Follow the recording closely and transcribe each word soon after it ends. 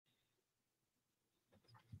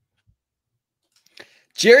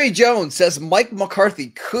Jerry Jones says Mike McCarthy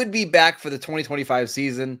could be back for the 2025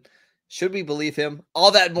 season. Should we believe him?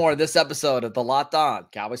 All that and more in this episode of the Locked On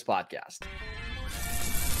Cowboys podcast.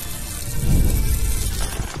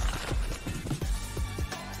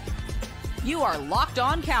 You are Locked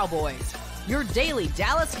On Cowboys, your daily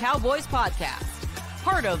Dallas Cowboys podcast.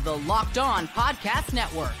 Part of the Locked On Podcast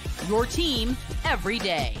Network, your team every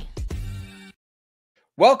day.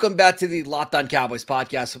 Welcome back to the Locked On Cowboys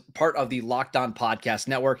podcast, part of the Locked On Podcast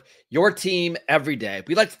Network, your team every day.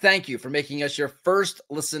 We'd like to thank you for making us your first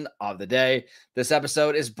listen of the day. This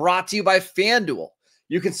episode is brought to you by FanDuel.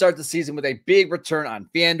 You can start the season with a big return on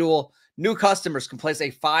FanDuel. New customers can place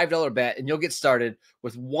a $5 bet, and you'll get started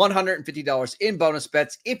with $150 in bonus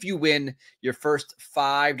bets if you win your first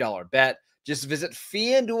 $5 bet. Just visit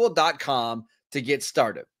FanDuel.com to get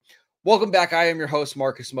started. Welcome back. I am your host,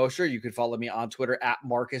 Marcus Mosher. You can follow me on Twitter at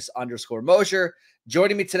Marcus_Mosher.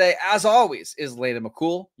 Joining me today, as always, is Landon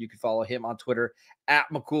McCool. You can follow him on Twitter at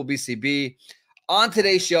McCoolBCB. On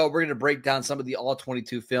today's show, we're going to break down some of the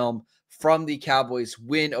All-22 film from the Cowboys'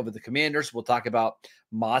 win over the Commanders. We'll talk about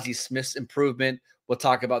Mazi Smith's improvement. We'll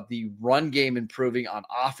talk about the run game improving on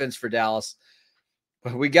offense for Dallas.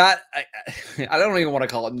 We got, I don't even want to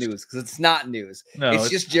call it news because it's not news. No, it's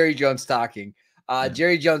just Jerry Jones talking.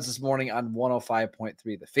 Jerry Jones this morning on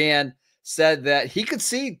 105.3 The Fan said that he could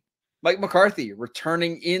see Mike McCarthy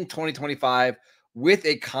returning in 2025 with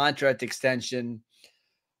a contract extension.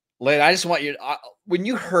 Lane, I just want you to, when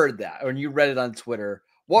you heard that, or when you read it on Twitter,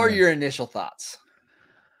 what were your initial thoughts?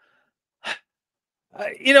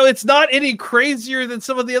 It's not any crazier than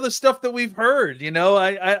some of the other stuff that we've heard.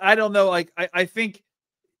 I don't know. I think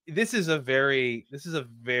this is a very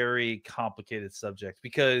complicated subject,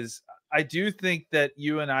 because I do think that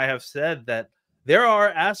you and I have said that there are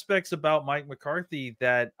aspects about Mike McCarthy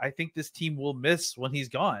that I think this team will miss when he's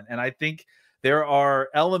gone. And I think there are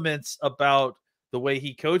elements about the way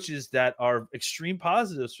he coaches that are extreme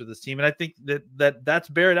positives for this team. And I think that's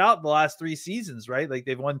bared out in the last 3 seasons, right? Like,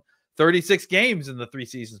 they've won 36 games in the 3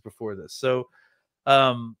 seasons before this. So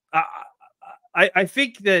I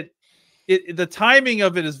think that the timing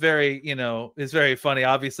of it is very funny.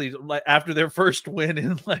 Obviously, like, after their first win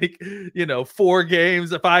in 5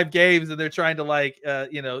 games, and they're trying to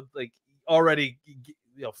already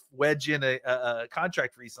wedge in a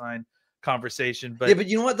contract re-sign conversation. But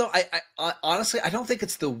you know what though? I honestly, I don't think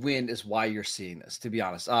it's the win is why you're seeing this, to be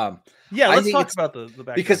honest. Let's talk about the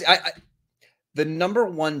back, because the number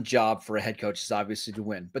one job for a head coach is obviously to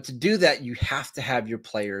win, but to do that, you have to have your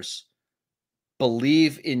players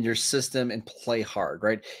believe in your system and play hard,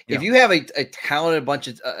 right? Yeah. If you have a talented bunch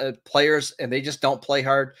of players and they just don't play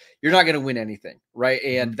hard, you're not going to win anything, right?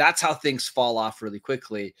 And that's how things fall off really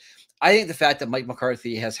quickly. I think the fact that Mike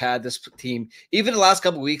McCarthy has had this team, even the last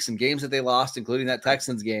couple of weeks in games that they lost, including that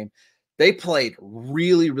Texans game, they played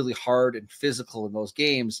really, really hard and physical in those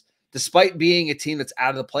games, despite being a team that's out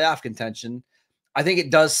of the playoff contention. I think it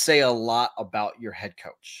does say a lot about your head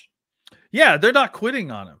coach. Yeah, they're not quitting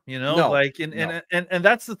on him, No. And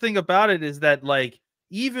that's the thing about it, is that, like,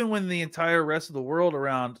 even when the entire rest of the world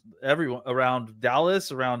around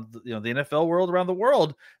Dallas, around the NFL world, around the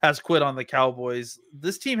world has quit on the Cowboys,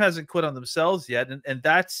 this team hasn't quit on themselves yet, and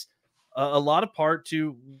that's a lot of part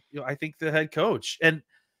to I think the head coach. And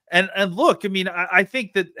look, I mean, I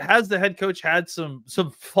think that, has the head coach had some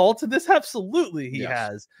fault in this? Absolutely, he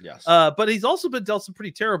has. Yes. But he's also been dealt some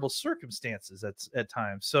pretty terrible circumstances at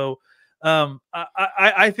times. So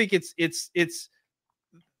I think it's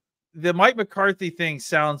the Mike McCarthy thing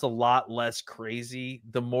sounds a lot less crazy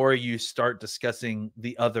the more you start discussing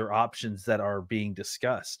the other options that are being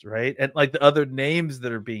discussed, right? And like the other names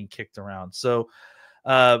that are being kicked around. So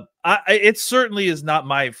it certainly is not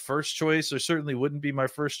my first choice, or certainly wouldn't be my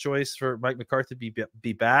first choice for Mike McCarthy to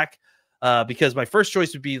be back, because my first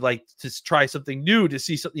choice would be like to try something new, to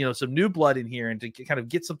see some new blood in here and to kind of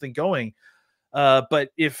get something going.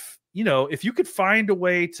 But if you could find a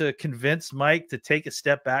way to convince Mike to take a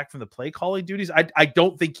step back from the play calling duties, I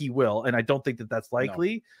don't think he will, and I don't think that that's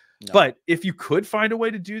likely. No. But if you could find a way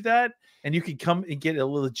to do that, and you can come and get a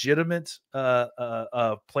legitimate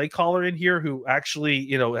play caller in here who actually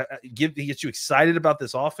gets you excited about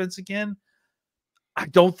this offense again, I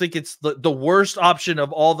don't think it's the worst option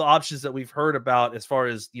of all the options that we've heard about as far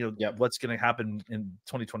as what's going to happen in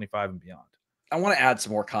 2025 and beyond. I want to add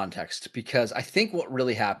some more context, because I think what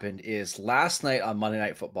really happened is last night on Monday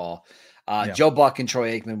Night Football, Joe Buck and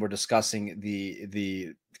Troy Aikman were discussing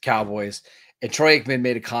the Cowboys, and Troy Aikman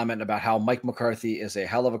made a comment about how Mike McCarthy is a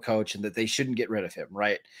hell of a coach and that they shouldn't get rid of him,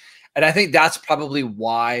 right? And I think that's probably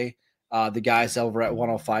why the guys over at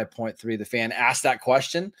 105.3 The Fan asked that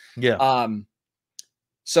question. Yeah.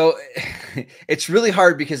 So it's really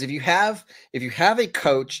hard because if you have a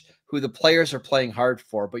coach who the players are playing hard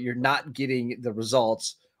for, but you're not getting the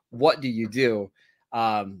results, what do you do?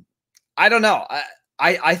 I don't know.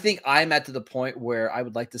 I think I'm at to the point where I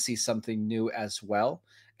would like to see something new as well.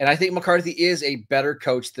 And I think McCarthy is a better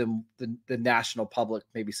coach than the national public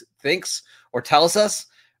maybe thinks or tells us.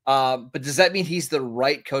 But does that mean he's the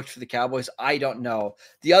right coach for the Cowboys? I don't know.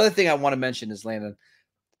 The other thing I want to mention is, Landon,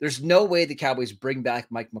 there's no way the Cowboys bring back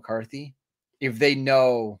Mike McCarthy if they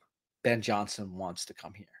know Ben Johnson wants to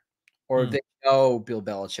come here or if they know Bill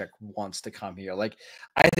Belichick wants to come here. Like,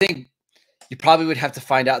 I think you probably would have to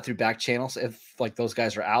find out through back channels if like those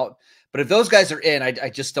guys are out. But if those guys are in, I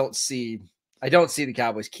just don't see the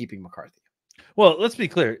Cowboys keeping McCarthy. Well, let's be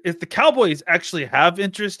clear. If the Cowboys actually have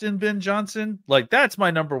interest in Ben Johnson, like that's my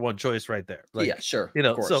number one choice right there. Like, yeah, sure. You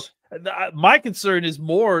know, so my concern is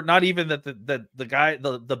more not even that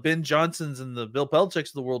the Ben Johnsons and the Bill Belichicks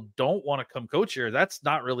of the world don't want to come coach here. That's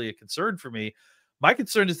not really a concern for me. My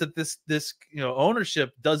concern is that this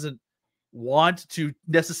ownership doesn't want to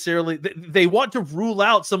necessarily, they want to rule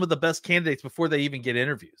out some of the best candidates before they even get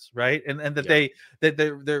interviews, right? And that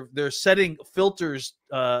they're setting filters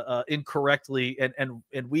incorrectly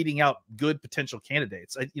and weeding out good potential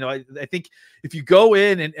candidates. I think if you go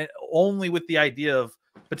in and only with the idea of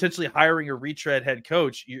potentially hiring a retread head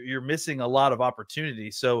coach, you're missing a lot of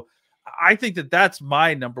opportunity. So I think that's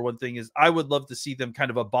my number one thing is I would love to see them kind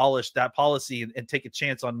of abolish that policy and take a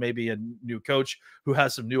chance on maybe a new coach who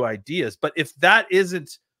has some new ideas. But if that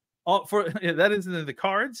isn't if that isn't in the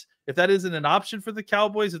cards, if that isn't an option for the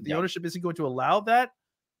Cowboys, if the ownership isn't going to allow that,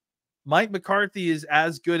 Mike McCarthy is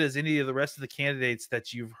as good as any of the rest of the candidates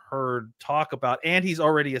that you've heard talk about. And he's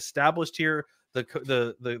already established here.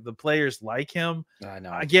 The players like him. I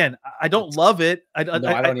know. Again, I don't love it. I don't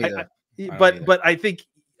either. But I think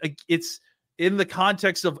it's in the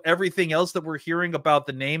context of everything else that we're hearing about,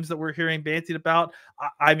 the names that we're hearing bantied about.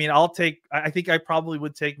 I think I probably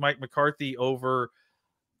would take Mike McCarthy over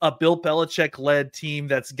a Bill Belichick led team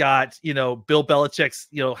that's got, Bill Belichick's,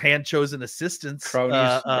 hand chosen assistants, so,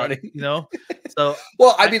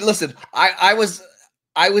 well, I mean, listen, I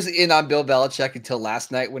was in on Bill Belichick until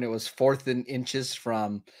last night when it was 4th and inches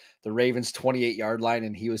from the Ravens 28-yard line.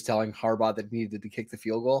 And he was telling Harbaugh that he needed to kick the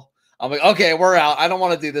field goal. I'm like, okay, we're out. I don't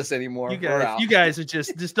want to do this anymore. You guys are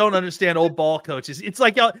just don't understand old ball coaches. It's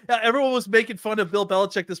like everyone was making fun of Bill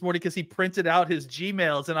Belichick this morning because he printed out his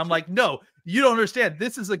Gmails. And I'm like, no, you don't understand.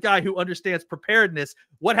 This is a guy who understands preparedness.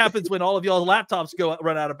 What happens when all of y'all laptops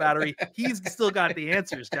run out of battery? He's still got the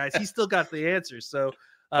answers, guys. He's still got the answers. So,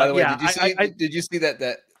 by the way, did you see that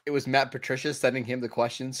it was Matt Patricia sending him the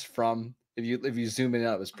questions from? If you zoom in,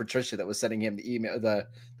 it was Patricia that was sending him the email.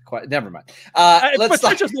 Never mind.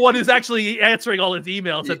 Patricia's the one who's actually answering all his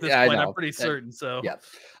emails at this point. I'm pretty certain. So yeah.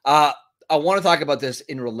 I want to talk about this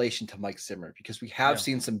in relation to Mike Zimmer because we have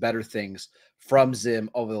seen some better things from Zim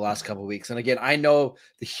over the last couple of weeks. And again, I know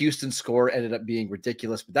the Houston score ended up being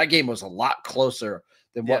ridiculous, but that game was a lot closer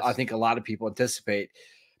than what I think a lot of people anticipate.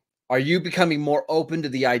 Are you becoming more open to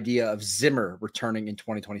the idea of Zimmer returning in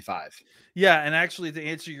 2025? Yeah, and actually, to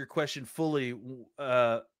answer your question fully,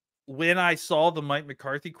 when I saw the Mike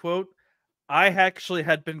McCarthy quote, I actually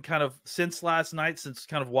had been kind of, since last night, since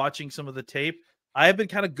kind of watching some of the tape, I have been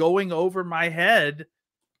kind of going over my head,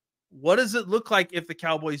 what does it look like if the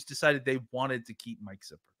Cowboys decided they wanted to keep Mike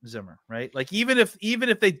Zimmer, right? Like, even if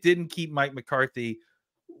they didn't keep Mike McCarthy,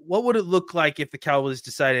 what would it look like if the Cowboys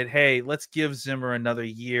decided, hey, let's give Zimmer another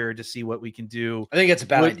year to see what we can do? I think it's a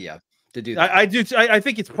bad idea to do that. I do. I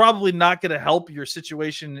think it's probably not going to help your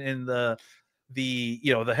situation in the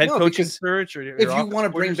head coaching search. Or if you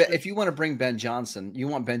want to bring Ben Johnson, you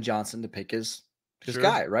want Ben Johnson to pick his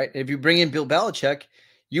guy, right? If you bring in Bill Belichick,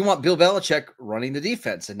 you want Bill Belichick running the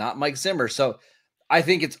defense and not Mike Zimmer. So I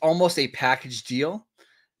think it's almost a package deal.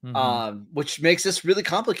 Which makes this really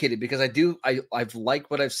complicated because I've liked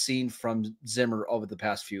what I've seen from Zimmer over the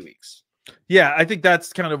past few weeks. Yeah, I think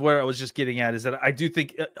that's kind of where I was just getting at, is that I do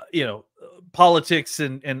think, politics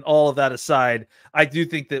and all of that aside, I do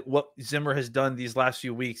think that what Zimmer has done these last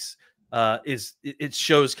few weeks it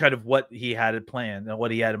shows kind of what he had planned and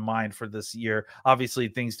what he had in mind for this year. Obviously,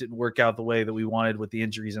 things didn't work out the way that we wanted with the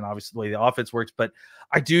injuries and obviously the way the offense works. But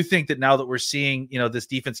I do think that now that we're seeing, this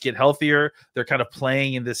defense get healthier, they're kind of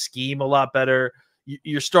playing in this scheme a lot better.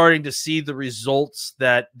 You're starting to see the results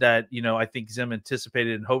that I think Zim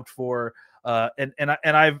anticipated and hoped for. And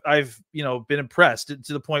I've been impressed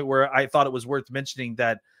to the point where I thought it was worth mentioning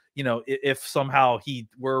that, if somehow he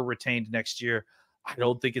were retained next year, I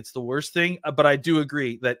don't think it's the worst thing, but I do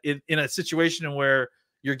agree that in a situation where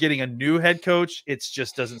you're getting a new head coach, it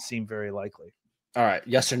just doesn't seem very likely. All right.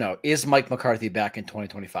 Yes or no? Is Mike McCarthy back in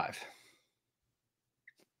 2025?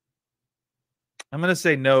 I'm going to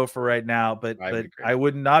say no for right now, but I would agree. I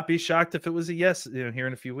would not be shocked if it was a yes, here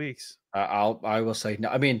in a few weeks. I will say no.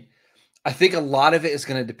 I mean, I think a lot of it is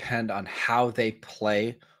going to depend on how they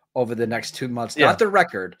play over the next 2 months. Yeah, Not the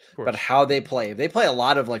record, of course. but how they play. If they play a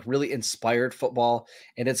lot of like really inspired football,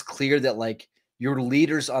 and it's clear that like your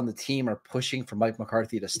leaders on the team are pushing for Mike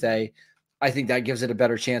McCarthy to stay, I think that gives it a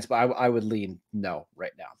better chance. But I would lean no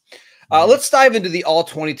right now. Let's dive into the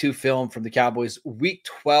all-22 film from the Cowboys' Week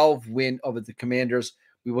 12 win over the Commanders.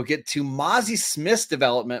 We will get to Mazi Smith's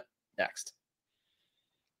development next.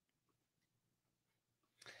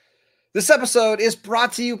 This episode is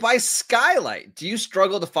brought to you by Skylight. Do you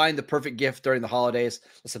struggle to find the perfect gift during the holidays?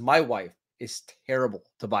 Listen, my wife is terrible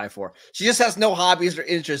to buy for. She just has no hobbies or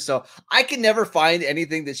interests, so I can never find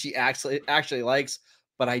anything that she actually likes.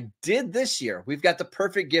 But I did this year. We've got the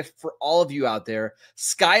perfect gift for all of you out there.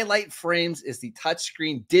 Skylight Frames is the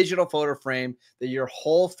touchscreen digital photo frame that your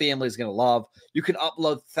whole family is going to love. You can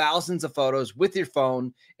upload thousands of photos with your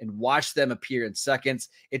phone and watch them appear in seconds.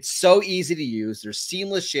 It's so easy to use. There's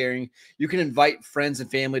seamless sharing. You can invite friends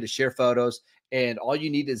and family to share photos, and all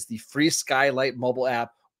you need is the free Skylight mobile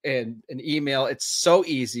app and an email. It's so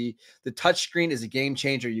easy. The touchscreen is a game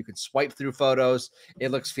changer. You can swipe through photos. It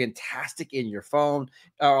looks fantastic in your phone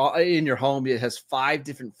or in your home. It has 5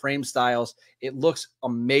 different frame styles. It looks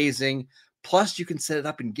amazing. Plus, you can set it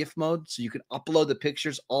up in gift mode, so you can upload the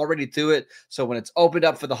pictures already to it. So when it's opened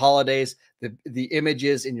up for the holidays, the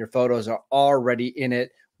images in your photos are already in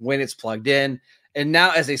it when it's plugged in. And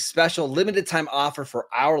now, as a special limited time offer for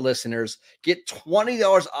our listeners, get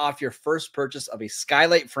 $20 off your first purchase of a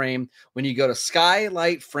Skylight frame when you go to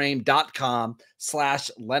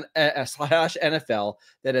skylightframe.com/NFL.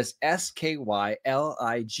 That is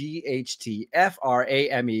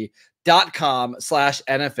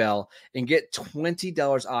skylightframe.com/NFL and get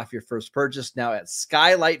 $20 off your first purchase now at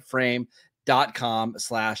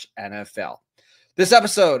skylightframe.com/NFL. This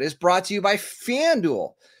episode is brought to you by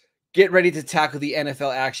FanDuel. Get ready to tackle the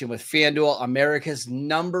NFL action with FanDuel, America's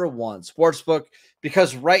 #1 sportsbook,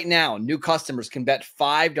 because right now, new customers can bet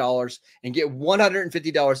 $5 and get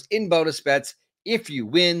 $150 in bonus bets if you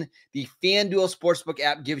win. The FanDuel Sportsbook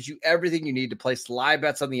app gives you everything you need to place live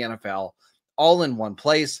bets on the NFL all in one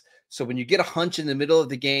place. So when you get a hunch in the middle of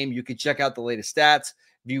the game, you can check out the latest stats,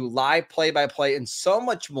 view live play-by-play, and so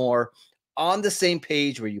much more on the same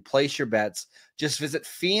page where you place your bets. Just visit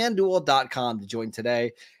FanDuel.com to join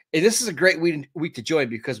today. And this is a great week to join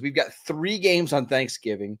because we've got 3 games on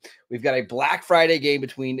Thanksgiving. We've got a Black Friday game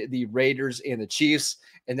between the Raiders and the Chiefs.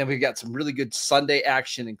 And then we've got some really good Sunday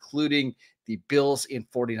action, including the Bills and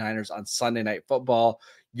 49ers on Sunday Night Football.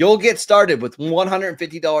 You'll get started with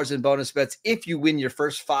 $150 in bonus bets if you win your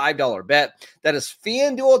first $5 bet. That is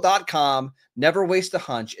FanDuel.com. Never waste a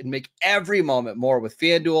hunch and make every moment more with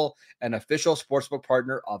FanDuel, an official sportsbook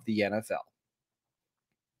partner of the NFL.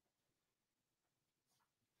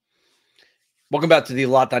 Welcome back to the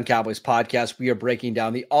Locked On Cowboys podcast. We are breaking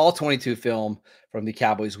down the all-22 film from the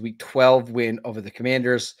Cowboys' Week 12 win over the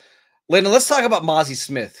Commanders. Landon, let's talk about Mazi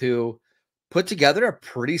Smith, who put together a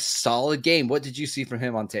pretty solid game. What did you see from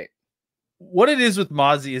him on tape? What it is with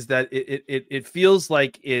Mazi is that it feels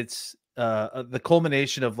like it's the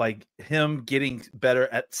culmination of like him getting better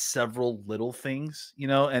at several little things,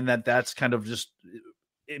 and that's kind of just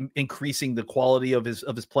increasing the quality of his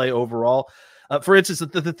play overall. For instance,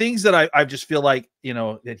 the things that I just feel like,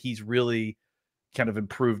 that he's really kind of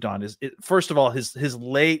improved on is, first of all, his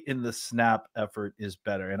late in the snap effort is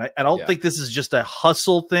better. And I don't think this is just a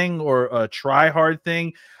hustle thing or a try hard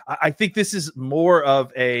thing. I think this is more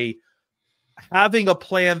of a having a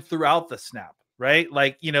plan throughout the snap, right?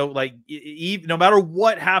 Like, no matter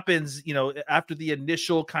what happens, after the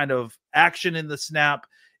initial kind of action in the snap,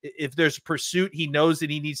 if there's pursuit, he knows that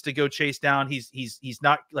he needs to go chase down. He's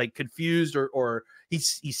not like confused or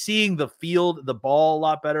he's seeing the field, the ball a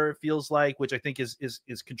lot better. It feels like, which I think is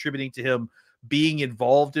contributing to him being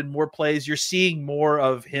involved in more plays. You're seeing more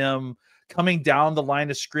of him coming down the line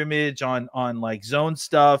of scrimmage on like zone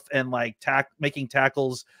stuff and like making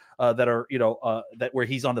tackles that are, that where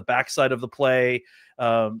he's on the backside of the play.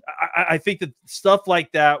 I think that stuff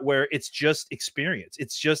like that, where it's just experience.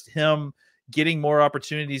 It's just him getting more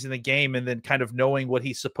opportunities in the game and then kind of knowing what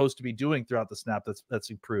he's supposed to be doing throughout the snap. That's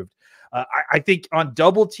improved. I think on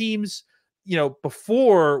double teams,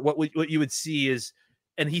 before what you would see is,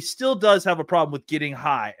 and he still does have a problem with getting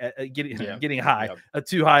high,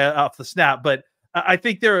 too high off the snap. But I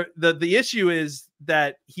think the issue is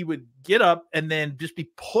that he would get up and then just be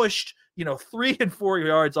pushed, 3 and 4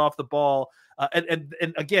 yards off the ball. And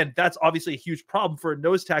again, that's obviously a huge problem for a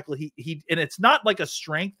nose tackle. He and it's not like a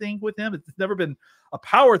strength thing with him. It's never been a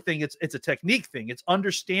power thing. It's a technique thing. It's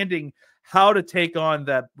understanding how to take on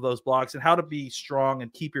those blocks and how to be strong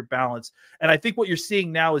and keep your balance. And I think what you're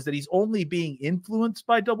seeing now is that he's only being influenced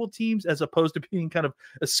by double teams as opposed to being kind of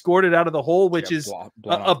escorted out of the hole, which is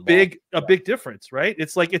a big difference, right?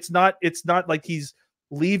 It's like it's not like he's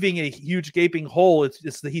leaving a huge gaping hole. It's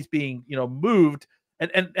just that he's being moved.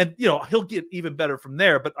 And he'll get even better from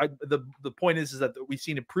there. But the point is that we've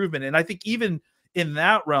seen improvement. And I think even in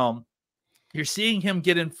that realm, you're seeing him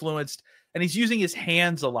get influenced, and he's using his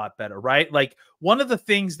hands a lot better, right? Like one of the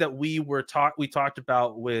things that we talked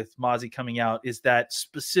about with Mazi coming out is that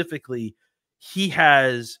specifically he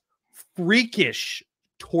has freakish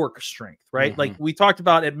torque strength, right? Like we talked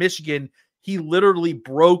about at Michigan, he literally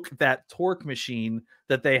broke that torque machine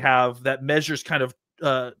that they have that measures kind of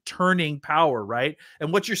turning power, right?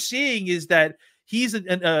 And what you're seeing is that he's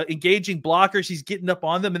engaging blockers, he's getting up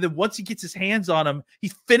on them, and then once he gets his hands on them,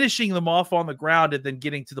 he's finishing them off on the ground and then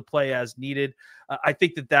getting to the play as needed. I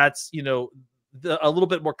think that's a little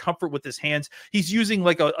bit more comfort with his hands. He's using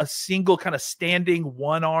like a single kind of standing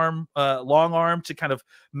long arm to kind of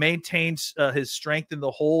maintain his strength in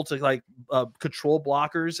the hole to like control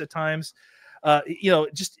blockers at times.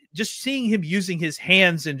 Just seeing him using his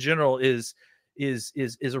hands in general is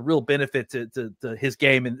a real benefit to his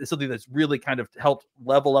game, and something that's really kind of helped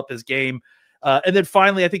level up his game. And then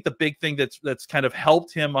finally, I think the big thing that's kind of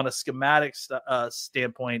helped him on a schematic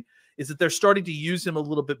standpoint is that they're starting to use him a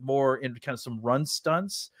little bit more in kind of some run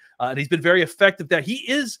stunts. And he's been very effective. That he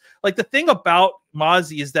is like, the thing about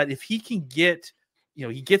Mazi is that if he can get,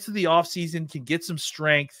 he gets to the offseason, can get some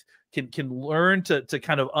strength, can learn to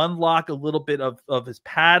kind of unlock a little bit of his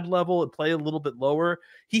pad level and play a little bit lower.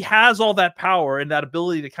 He has all that power and that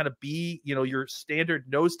ability to kind of be, your standard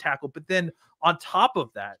nose tackle. But then on top of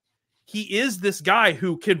that, he is this guy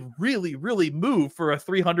who can really, really move for a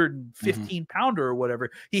 315 pounder or whatever.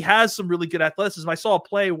 He has some really good athleticism. I saw a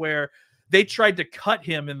play where they tried to cut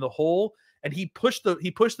him in the hole, and he pushed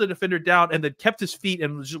the defender down and then kept his feet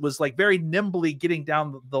and was like very nimbly getting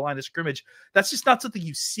down the line of scrimmage. That's just not something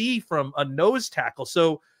you see from a nose tackle.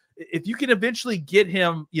 So if you can eventually get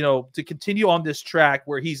him, to continue on this track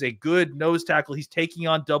where he's a good nose tackle, he's taking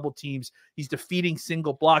on double teams, he's defeating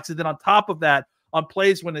single blocks. And then on top of that, on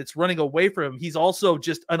plays when it's running away from him, he's also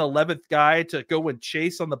just an 11th guy to go and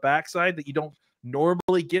chase on the backside that you don't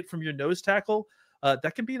normally get from your nose tackle.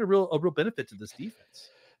 That can be a real benefit to this defense.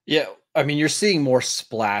 Yeah, I mean, you're seeing more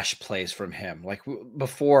splash plays from him. Like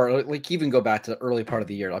before, like even go back to the early part of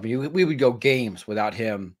the year. I mean, we would go games without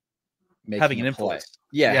him having an influence.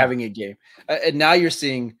 Yeah, having a game. And now you're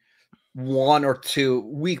seeing one or two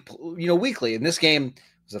weekly. In this game, it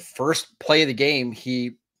was the first play of the game.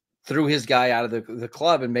 He threw his guy out of the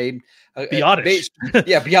club and made Biotish.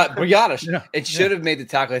 Biotish. Yeah. It should have made the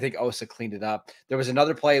tackle. I think Osa cleaned it up. There was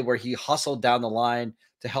another play where he hustled down the line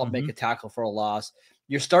to help make a tackle for a loss.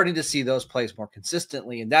 You're starting to see those plays more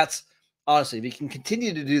consistently. And that's honestly, if he can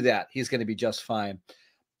continue to do that, he's going to be just fine.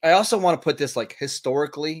 I also want to put this like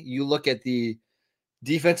historically, you look at the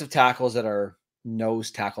defensive tackles that are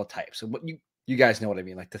nose tackle types. So what you guys know what I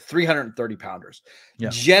mean? Like the 330 pounders,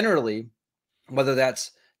 generally, whether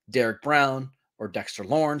that's Derek Brown or Dexter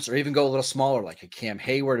Lawrence, or even go a little smaller, like a Cam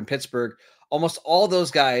Hayward in Pittsburgh, almost all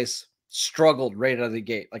those guys struggled right out of the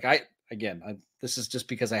gate. Like this is just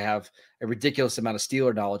because I have a ridiculous amount of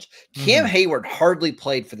Steeler knowledge. Cam Hayward hardly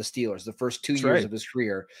played for the Steelers the first 2 years of his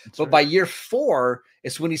career. But by year 4,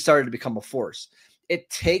 it's when he started to become a force. It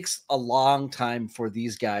takes a long time for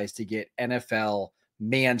these guys to get NFL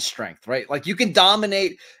man strength, right? Like you can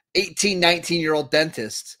dominate 18, 19-year-old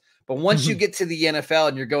dentists, but once you get to the NFL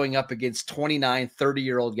and you're going up against 29,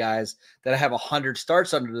 30-year-old guys that have 100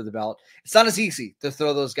 starts under the belt, it's not as easy to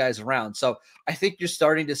throw those guys around. So I think you're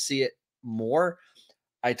starting to see it more.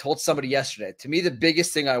 I told somebody yesterday, to me, the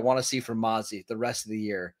biggest thing I want to see from Mazi the rest of the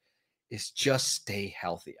year is just stay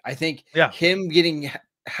healthy. I think him getting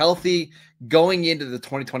healthy going into the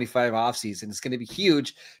 2025 offseason is going to be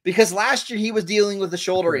huge, because last year he was dealing with a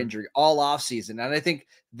shoulder injury all offseason. And I think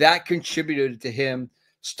that contributed to him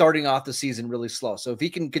starting off the season really slow. So if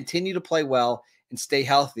he can continue to play well and stay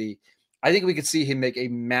healthy, I think we could see him make a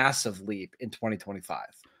massive leap in 2025.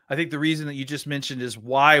 I think the reason that you just mentioned is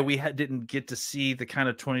why we didn't get to see the kind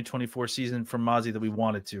of 2024 season from Mazi that we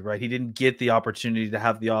wanted to, right? He didn't get the opportunity to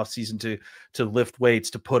have the offseason to lift weights,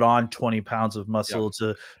 to put on 20 pounds of muscle,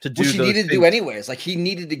 to do which he those needed to things. do anyways. Like he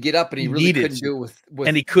needed to get up, and he really couldn't do it with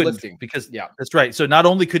and he couldn't lifting. because that's right. So not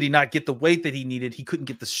only could he not get the weight that he needed, he couldn't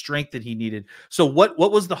get the strength that he needed. So what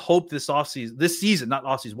was the hope this season, not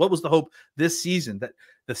offseason? What was the hope this season? That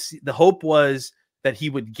the hope was that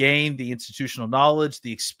he would gain the institutional knowledge,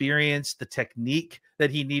 the experience, the technique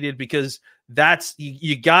that he needed, because that's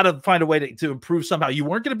you got to find a way to improve somehow. You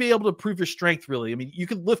weren't going to be able to improve your strength, really. I mean, you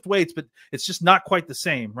could lift weights, but it's just not quite the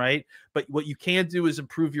same, right? But what you can do is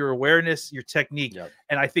improve your awareness, your technique. Yep.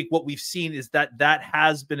 And I think what we've seen is that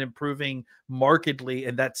has been improving markedly,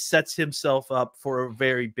 and that sets himself up for a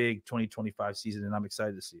very big 2025 season, and I'm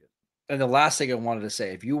excited to see it. And the last thing I wanted to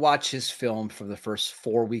say, if you watch his film from the first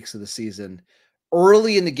 4 weeks of the season,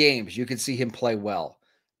 early in the games, you could see him play well.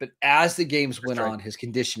 But as the games went on, his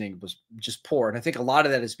conditioning was just poor. And I think a lot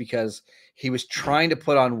of that is because he was trying to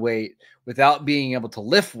put on weight without being able to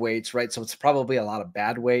lift weights, right? So it's probably a lot of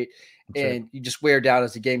bad weight. And you just wear down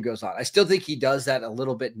as the game goes on. I still think he does that a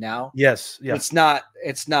little bit now. Yes. It's not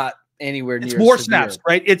anywhere near. It's more snaps,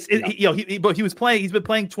 right? He was playing. He's been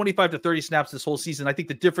playing 25 to 30 snaps this whole season. I think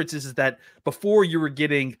the difference is that before you were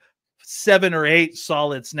getting 7 or 8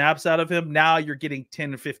 solid snaps out of him. Now you're getting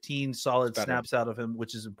 10 or 15 solid snaps out of him,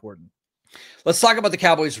 which is important. Let's talk about the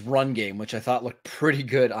Cowboys run game, which I thought looked pretty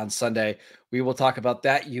good on Sunday. We will talk about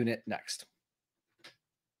that unit next.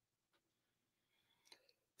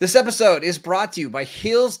 This episode is brought to you by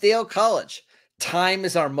Hillsdale College. Time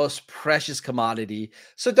is our most precious commodity,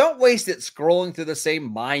 so don't waste it scrolling through the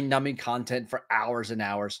same mind-numbing content for hours and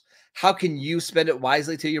hours. How can you spend it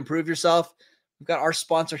wisely to improve yourself? We've got our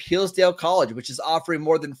sponsor, Hillsdale College, which is offering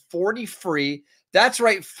more than 40 free, that's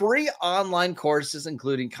right, free online courses,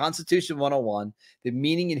 including Constitution 101, the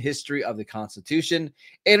meaning and history of the Constitution,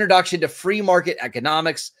 Introduction to Free Market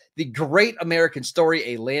Economics, The Great American Story,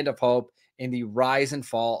 A Land of Hope, and The Rise and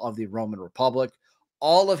Fall of the Roman Republic.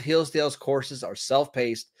 All of Hillsdale's courses are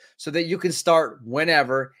self-paced so that you can start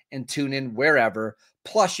whenever and tune in wherever.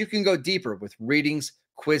 Plus, you can go deeper with readings,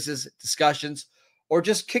 quizzes, discussions, or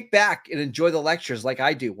just kick back and enjoy the lectures like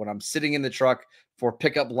I do when I'm sitting in the truck for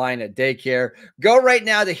pickup line at daycare. Go right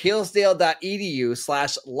now to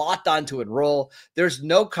hillsdale.edu/lockedon to enroll. There's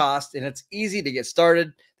no cost and it's easy to get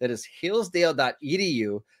started. That is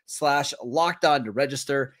hillsdale.edu/lockedon to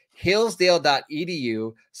register.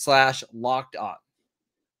 hillsdale.edu/lockedon.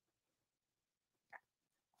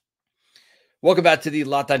 Welcome back to the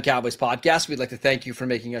Locked On Cowboys podcast. We'd like to thank you for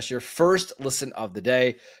making us your first listen of the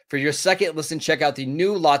day. For your second listen, check out the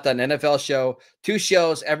new Locked On NFL show. 2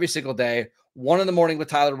 shows every single day. 1 in the morning with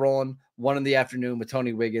Tyler Rowland, 1 in the afternoon with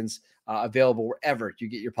Tony Wiggins, available wherever you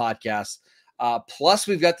get your podcasts. Plus,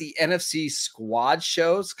 we've got the NFC squad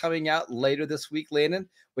shows coming out later this week, Landon,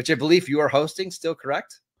 which I believe you are hosting. Still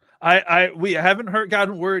correct? We haven't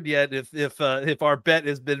gotten word yet if our bet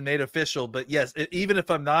has been made official, but yes, even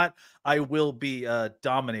if I'm not, I will be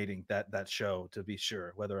dominating that show to be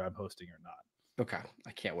sure whether I'm hosting or not. Okay,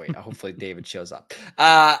 I can't wait. Hopefully David shows up.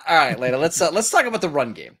 All right, Lena, let's talk about the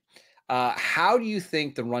run game. How do you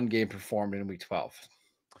think the run game performed in Week 12?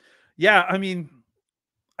 Yeah, I mean,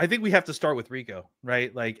 I think we have to start with Rico,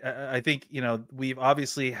 right? Like, I think we've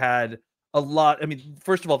obviously had a lot. I mean,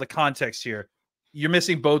 first of all, the context here. You're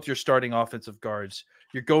missing both your starting offensive guards.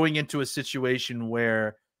 You're going into a situation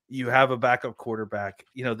where you have a backup quarterback.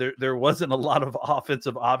 There wasn't a lot of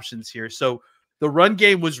offensive options here. So the run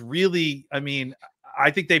game was really, I mean,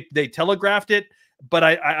 I think they telegraphed it, but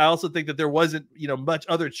I also think that there wasn't, much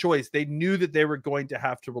other choice. They knew that they were going to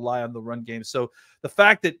have to rely on the run game. So the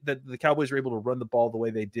fact that the Cowboys were able to run the ball the way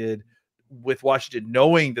they did with Washington,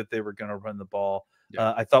 knowing that they were going to run the ball,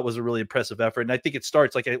 I thought was a really impressive effort. And I think it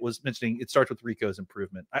starts, like I was mentioning, it starts with Rico's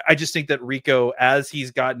improvement. I just think that Rico, as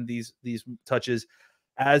he's gotten these touches,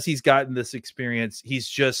 as he's gotten this experience, he's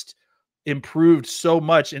just improved so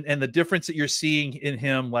much. And the difference that you're seeing in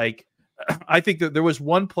him, like, I think that there was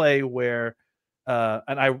one play where,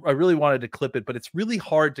 and I really wanted to clip it, but it's really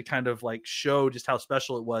hard to kind of like show just how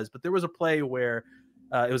special it was. But there was a play where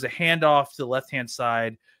it was a handoff to the left-hand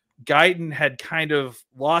side. Guyton had kind of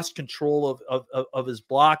lost control of his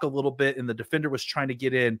block a little bit, and the defender was trying to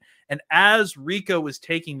get in. And as Rico was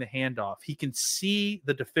taking the handoff, he can see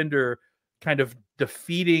the defender kind of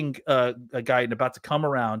defeating a Guyton about to come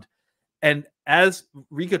around. And as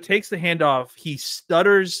Rico takes the handoff, he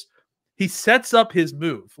stutters. He sets up his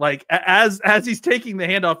move. Like as he's taking the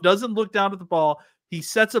handoff, doesn't look down at the ball. He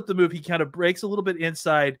sets up the move. He kind of breaks a little bit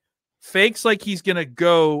inside, fakes like he's going to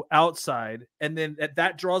go outside, and then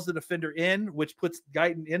that draws the defender in, which puts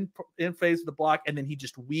Guyton in phase of the block, and then he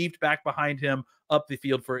just weaved back behind him up the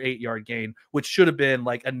field for an 8-yard gain, which should have been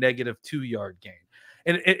like a negative 2-yard gain.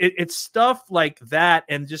 And it's stuff like that,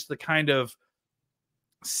 and just the kind of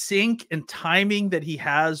sync and timing that he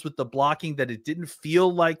has with the blocking that it didn't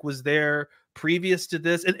feel like was there previous to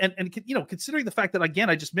this. And you know, considering the fact that, again,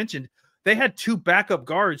 I just mentioned they had 2 backup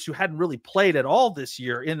guards who hadn't really played at all this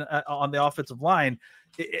year on the offensive line.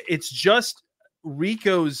 It's just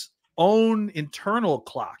Rico's own internal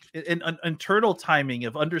clock and internal timing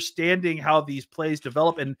of understanding how these plays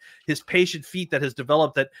develop, and his patient feet that has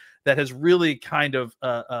developed that has really kind of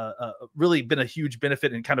really been a huge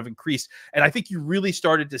benefit and kind of increased. And I think you really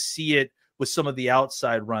started to see it with some of the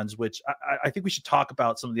outside runs, which I think we should talk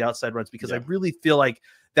about some of the outside runs, because I really feel like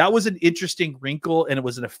that was an interesting wrinkle, and it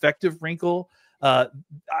was an effective wrinkle.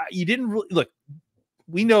 You didn't really look.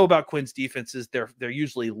 We know about Quinn's defenses. They're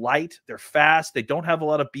usually light. They're fast. They don't have a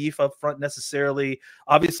lot of beef up front necessarily.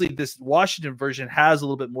 Obviously, this Washington version has a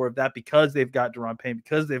little bit more of that because they've got Deron Payne,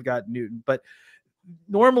 because they've got Newton. But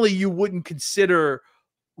normally you wouldn't consider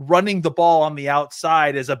running the ball on the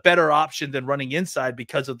outside as a better option than running inside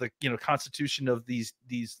because of the, you know, constitution of these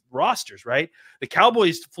rosters, right? The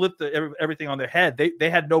Cowboys flipped everything on their head. They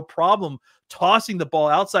had no problem tossing the ball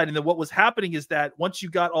outside. And then what was happening is that once you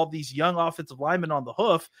got all these young offensive linemen on the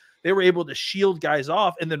hoof, they were able to shield guys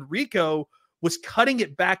off. And then Rico was cutting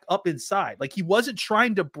it back up inside. Like, he wasn't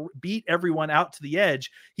trying to beat everyone out to the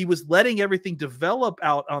edge. He was letting everything develop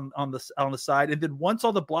out on the side. And then once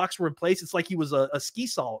all the blocks were in place, it's like he was a ski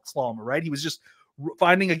slalom, right? He was just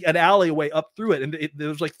finding an alleyway up through it. And there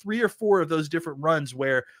was like 3 or 4 of those different runs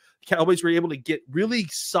where the Cowboys were able to get really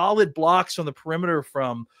solid blocks from the perimeter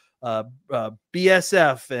from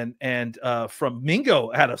BSF and from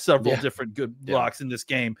Mingo had several different good blocks in this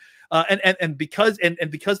game. And because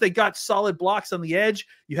they got solid blocks on the edge,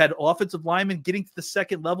 you had offensive linemen getting to the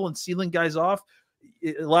second level and sealing guys off.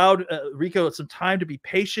 It allowed Rico some time to be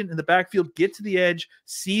patient in the backfield, get to the edge,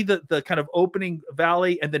 see the kind of opening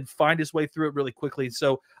valley, and then find his way through it really quickly.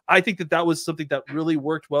 So I think that was something that really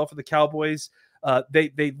worked well for the Cowboys.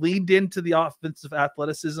 They leaned into the offensive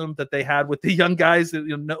athleticism that they had with the young guys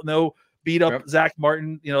that beat up Zach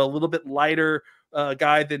Martin, a little bit lighter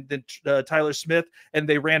guy than Tyler Smith, and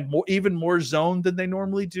they ran even more zone than they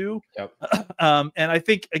normally do. And I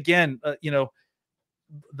think again,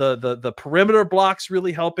 the perimeter blocks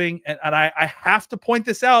really helping, and I have to point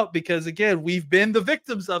this out because again, we've been the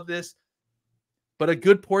victims of this. But a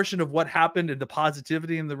good portion of what happened in the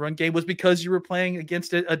positivity in the run game was because you were playing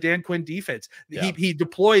against a Dan Quinn defense. He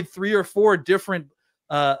deployed 3 or 4 different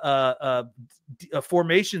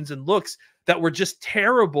formations and looks that were just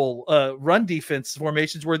terrible run defense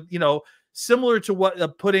formations, where similar to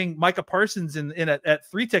what putting Micah Parsons in at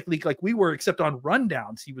 3 technique like we were, except on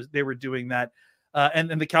rundowns. They were doing that,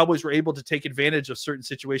 and the Cowboys were able to take advantage of certain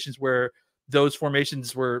situations where those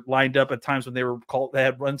formations were lined up at times when they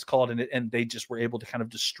had runs called, and they just were able to kind of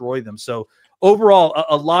destroy them. So overall,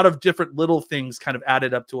 a lot of different little things kind of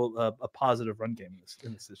added up to a positive run game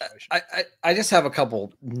in this situation. I just have a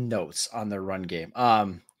couple notes on their run game.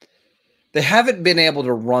 They haven't been able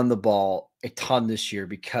to run the ball a ton this year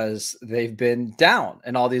because they've been down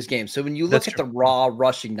in all these games. So when you look at the raw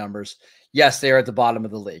rushing numbers, yes, they are at the bottom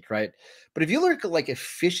of the league, right? But if you look at like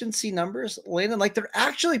efficiency numbers, Landon, like they're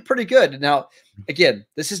actually pretty good. Now, again,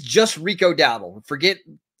 this is just Rico Dowdle. Forget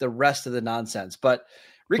the rest of the nonsense. But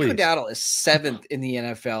Rico Dowdle is 7th in the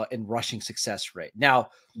NFL in rushing success rate.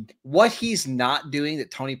 Now, what he's not doing that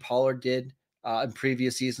Tony Pollard did in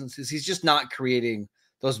previous seasons is he's just not creating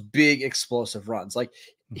those big explosive runs. Like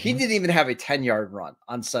he didn't even have a 10-yard run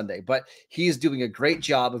on Sunday, but he's doing a great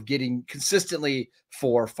job of getting consistently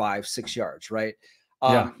 4, 5, 6 yards, right?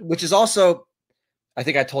 Which is also, I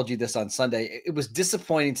think I told you this on Sunday. It was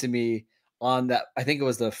disappointing to me on that. I think it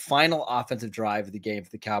was the final offensive drive of the game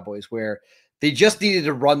for the Cowboys where they just needed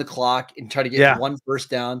to run the clock and try to get 1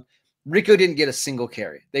 first down. Rico didn't get a single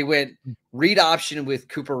carry. They went read option with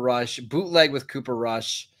Cooper Rush, bootleg with Cooper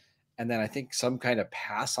Rush, and then I think some kind of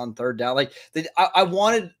pass on 3rd down. Like I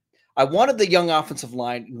wanted the young offensive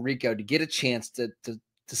line in Rico to get a chance to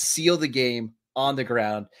seal the game on the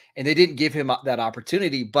ground, and they didn't give him that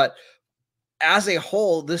opportunity. But as a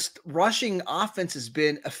whole, this rushing offense has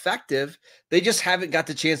been effective. They just haven't got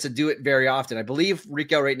the chance to do it very often. I believe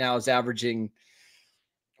Rico right now is averaging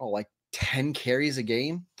like 10 carries a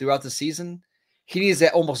game throughout the season. He needs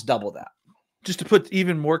to almost double that. Just to put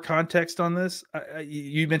even more context on this,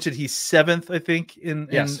 you mentioned he's 7th, I think,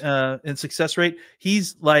 in success rate.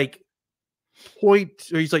 He's like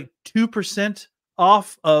he's like 2%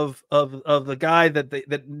 off of the guy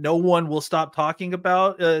that no one will stop talking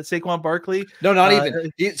about, Saquon Barkley? No, not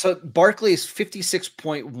even. So Barkley is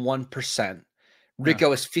 56.1%.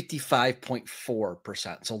 Rico is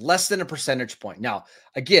 55.4%. So less than a percentage point. Now,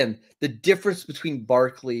 again, the difference between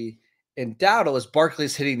Barkley and Dowdle is Barkley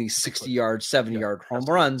is hitting these 60-yard, 70-yard home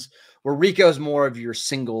runs, where Rico is more of your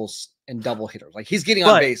singles and double hitters. Like he's getting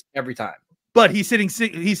on base every time. But he's hitting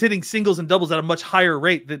singles and doubles at a much higher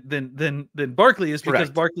rate than Barkley is, because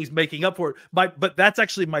Correct. Barkley's making up for it. But that's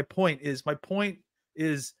actually my point. My point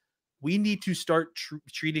is we need to start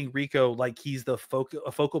treating Rico like he's a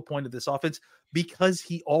focal point of this offense, because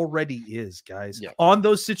he already is, guys. Yep. On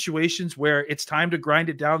those situations where it's time to grind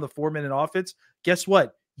it down the 4-minute offense, guess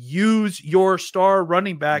what? Use your star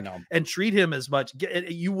running back and treat him as much.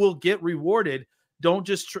 You will get rewarded. Don't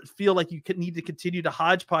just feel like you need to continue to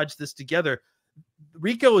hodgepodge this together.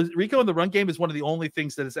 Rico in the run game is one of the only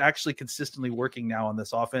things that is actually consistently working now on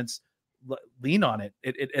this offense. Lean on it.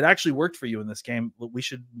 It actually worked for you in this game. We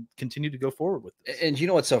should continue to go forward with this. And you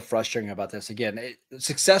know what's so frustrating about this? Again,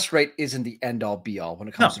 success rate isn't the end all be all when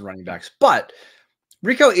it comes to running backs, but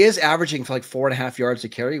Rico is averaging for like 4.5 yards to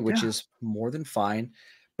carry, which is more than fine.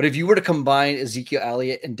 But if you were to combine Ezekiel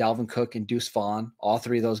Elliott and Dalvin Cook and Deuce Vaughn, all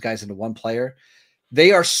three of those guys into one player,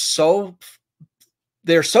 they're so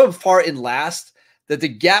far in last that the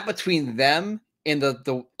gap between them and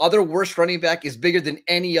the other worst running back is bigger than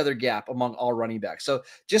any other gap among all running backs. So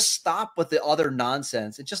just stop with the other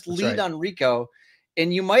nonsense and just lean on Rico,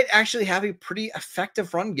 and you might actually have a pretty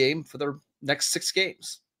effective run game for the next 6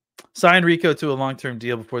 games. Sign Rico to a long-term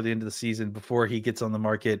deal before the end of the season, before he gets on the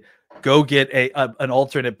market. Go get an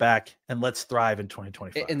alternate back, and let's thrive in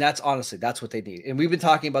 2025. And that's what they need. And we've been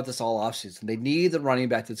talking about this all offseason. They need the running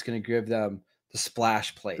back that's going to give them the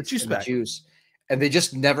splash plays, the juice. And they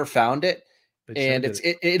just never found it. And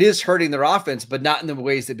it is hurting their offense, but not in the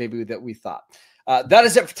ways that we thought. That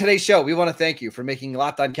is it for today's show. We want to thank you for making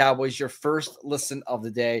Locked On Cowboys your first listen of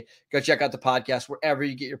the day. Go check out the podcast wherever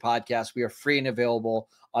you get your podcasts. We are free and available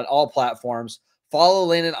on all platforms. Follow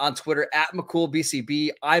Landon on Twitter at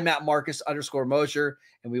McCoolBCB. I'm at Marcus_Mosher,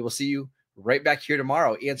 and we will see you right back here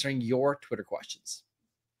tomorrow answering your Twitter questions.